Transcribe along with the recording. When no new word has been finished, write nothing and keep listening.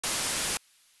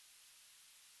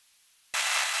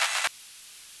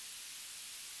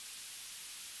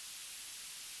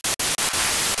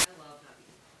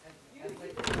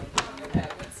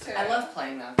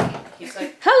playing Naveen. He's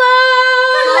like, hello!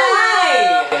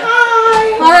 Hi!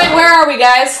 Hi! Alright, where are we,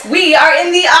 guys? We are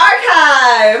in the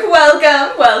archive!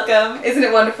 Welcome, welcome. Isn't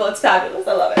it wonderful? It's fabulous.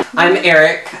 I love it. I'm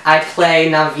Eric. I play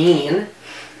Naveen.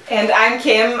 And I'm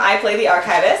Kim. I play the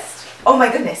archivist. Oh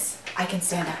my goodness. I can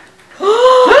stand up.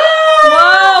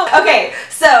 Whoa! Okay,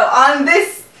 so on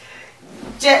this...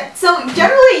 So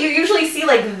generally you usually see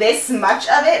like this much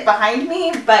of it behind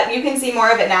me, but you can see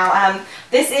more of it now.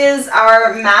 This is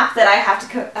our map that I have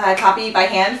to copy by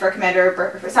hand for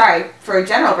for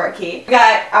General Berkey. We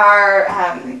got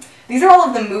our, these are all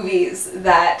of the movies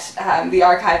that the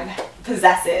archive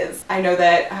possesses. I know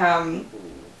that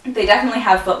they definitely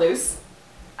have Footloose,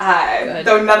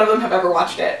 though none of them have ever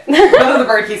watched it. None of the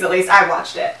Berkeys at least, I've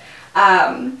watched it.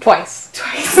 Twice.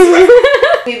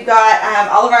 We've got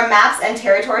all of our maps and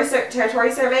territory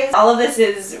surveys. All of this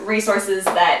is resources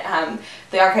that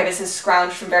the archivist has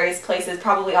scrounged from various places,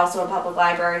 probably also a public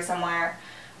library somewhere.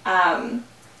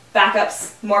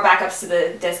 Backups, more backups to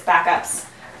the disk backups.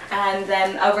 And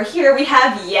then over here we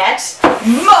have yet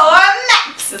more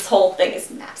maps! This whole thing is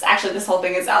maps. Actually, this whole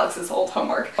thing is Alex's old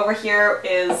homework. Over here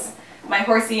is my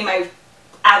horsey, my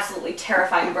absolutely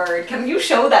terrifying bird. Can you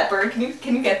show that bird? Can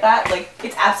you get that? Like,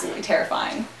 it's absolutely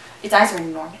terrifying. Its eyes are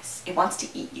enormous. It wants to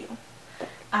eat you.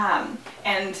 And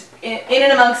in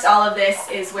and amongst all of this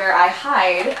is where I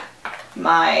hide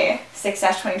my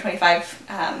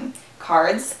 6-2025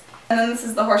 cards. And then this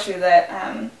is the horseshoe that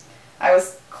I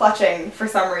was clutching for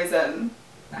some reason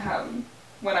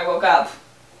when I woke up.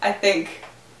 I think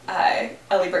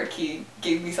Ellie Berkey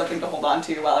gave me something to hold on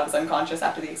to while I was unconscious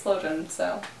after the explosion,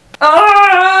 so...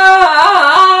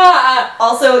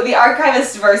 Also, the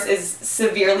archivist verse is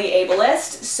severely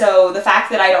ableist, so the fact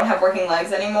that I don't have working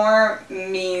legs anymore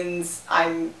means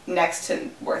I'm next to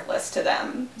worthless to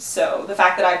them. So the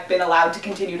fact that I've been allowed to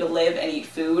continue to live and eat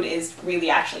food is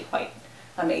really actually quite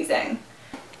amazing.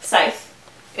 Scythe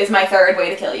is my third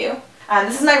way to kill you.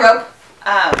 This is my rope.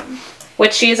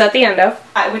 Which she is at the end of.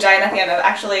 Which I am at the end of,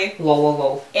 actually.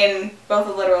 Lol. In both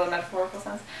a literal and metaphorical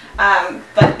sense.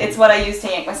 But it's what I use to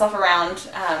yank myself around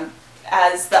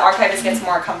as the archivist gets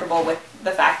more comfortable with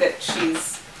the fact that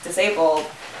she's disabled.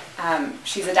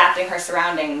 She's adapting her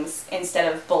surroundings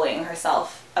instead of bullying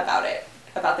herself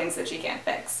about things that she can't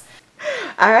fix.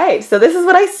 Alright, so this is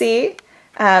what I see.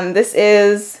 This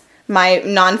is my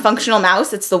non-functional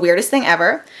mouse. It's the weirdest thing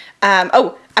ever.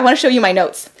 Oh, I want to show you my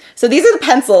notes. So these are the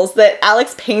pencils that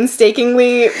Alex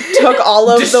painstakingly took all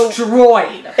of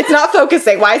destroyed. It's not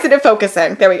focusing. Why isn't it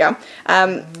focusing? There we go.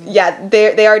 Yeah,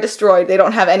 they are destroyed. They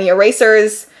don't have any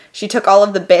erasers. She took all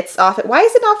of the bits off it. Why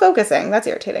is it not focusing? That's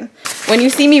irritating. When you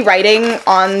see me writing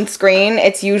on screen,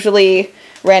 it's usually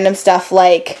random stuff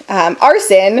like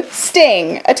arson,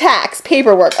 sting, attacks,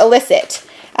 paperwork, illicit.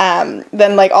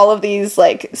 Then like all of these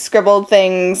like scribbled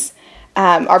things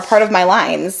are part of my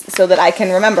lines so that I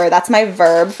can remember. That's my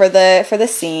verb for the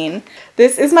scene.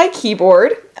 This is my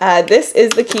keyboard. This is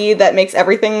the key that makes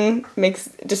everything,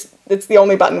 it's the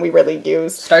only button we really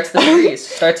use. Starts the series.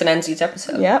 Starts and ends each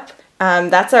episode. Yep.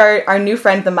 That's our new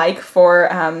friend, the mic, for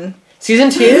Season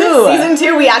 2! Season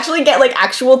 2, we actually get like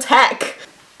actual tech.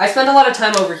 I spend a lot of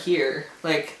time over here,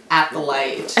 like, at the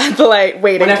light. At the light,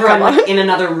 waiting. Whenever I'm like, in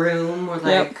another room or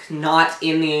like Yep. not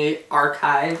in the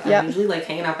archive, Yep. I'm usually like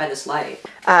hanging out by this light.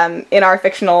 In our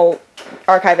fictional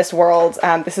archivist world,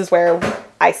 this is where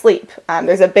I sleep.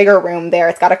 There's a bigger room there.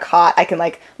 It's got a cot. I can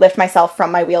like lift myself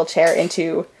from my wheelchair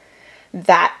into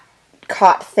that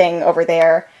cot thing over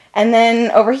there. And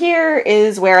then over here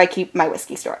is where I keep my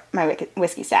whiskey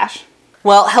stash.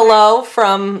 Well, hello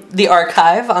from the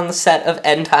archive on the set of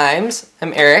End Times.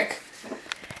 I'm Eric.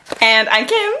 And I'm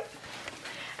Kim.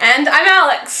 And I'm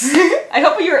Alex. I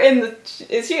hope you're in the...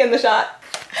 Is she in the shot?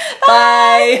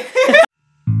 Bye!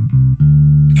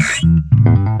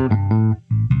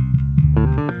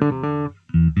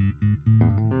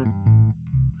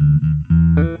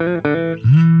 Bye.